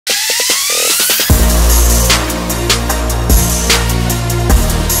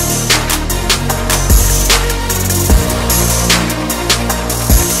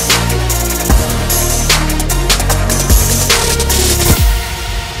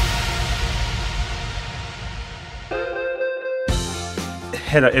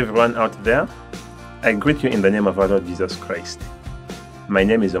Hello everyone out there. I greet you in the name of our Lord Jesus Christ. My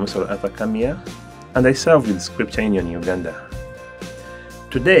name is Omusolo Arthur Kamia, and I serve with Scripture Union Uganda.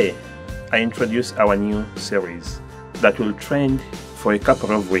 Today, I introduce our new series that will trend for a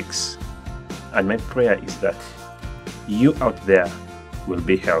couple of weeks. And my prayer is that you out there will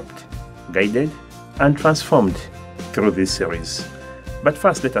be helped, guided, and transformed through this series. But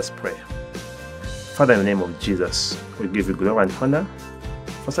first, let us pray. Father, in the name of Jesus, we give you glory and honor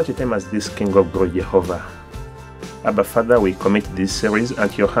for such a time as this, King of Glory, Jehovah. Abba, Father, we commit this series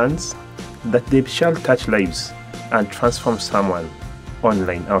at your hands, that they shall touch lives and transform someone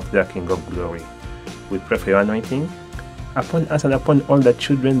online out there, King of Glory. We pray for your anointing upon us and upon all the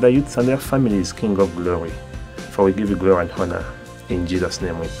children, the youths, and their families, King of Glory. For we give you glory and honor. In Jesus'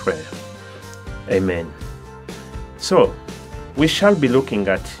 name we pray. Amen. So, we shall be looking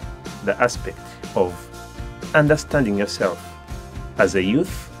at the aspect of understanding yourself as a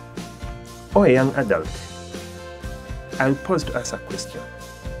youth or a young adult. I'll pause to ask a question.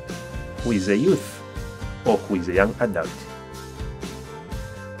 Who is a youth or who is a young adult?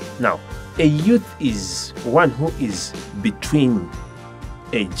 Now, a youth is one who is between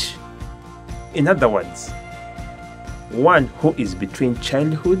age. In other words, one who is between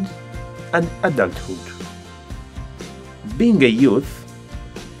childhood and adulthood. Being a youth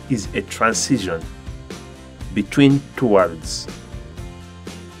is a transition between two worlds,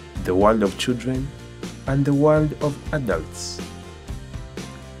 the world of children and the world of adults.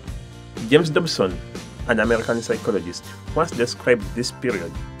 James Dobson, an American psychologist, once described this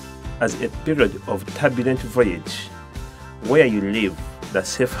period as a period of turbulent voyage, where you leave the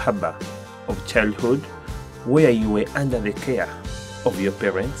safe harbor of childhood, where you were under the care of your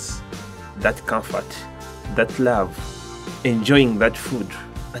parents, that comfort, that love, enjoying that food,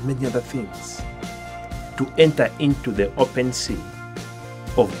 and many other things, to enter into the open sea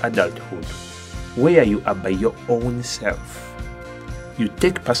of adulthood, where you are by your own self. You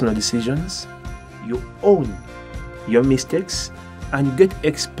take personal decisions, you own your mistakes, and you get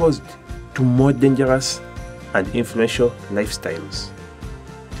exposed to more dangerous and influential lifestyles.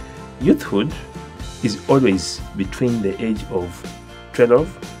 Youthhood is always between the age of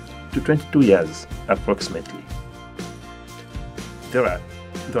 12 to 22 years approximately. There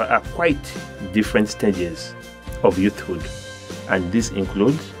are quite different stages of youthhood, and these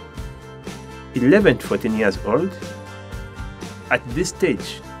include 11 to 14 years old. At this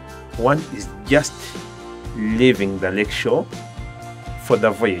stage, one is just leaving the lake shore for the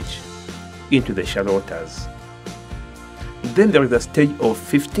voyage into the shallow waters. Then there is the stage of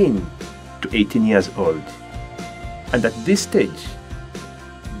 15 to 18 years old, and at this stage,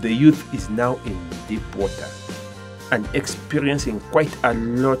 the youth is now in deep water and experiencing quite a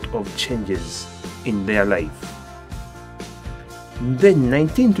lot of changes in their life. Then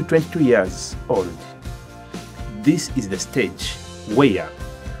 19 to 22 years old, this is the stage where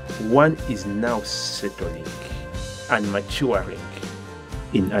one is now settling and maturing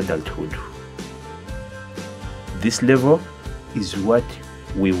in adulthood. This level is what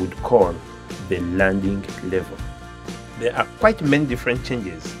we would call the landing level. There are quite many different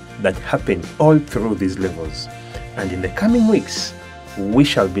changes that happen all through these levels, and in the coming weeks, we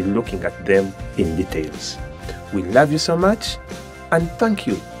shall be looking at them in details. We love you so much, and thank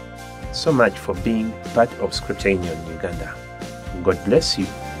you so much for being part of Scripture Union Uganda. God bless you.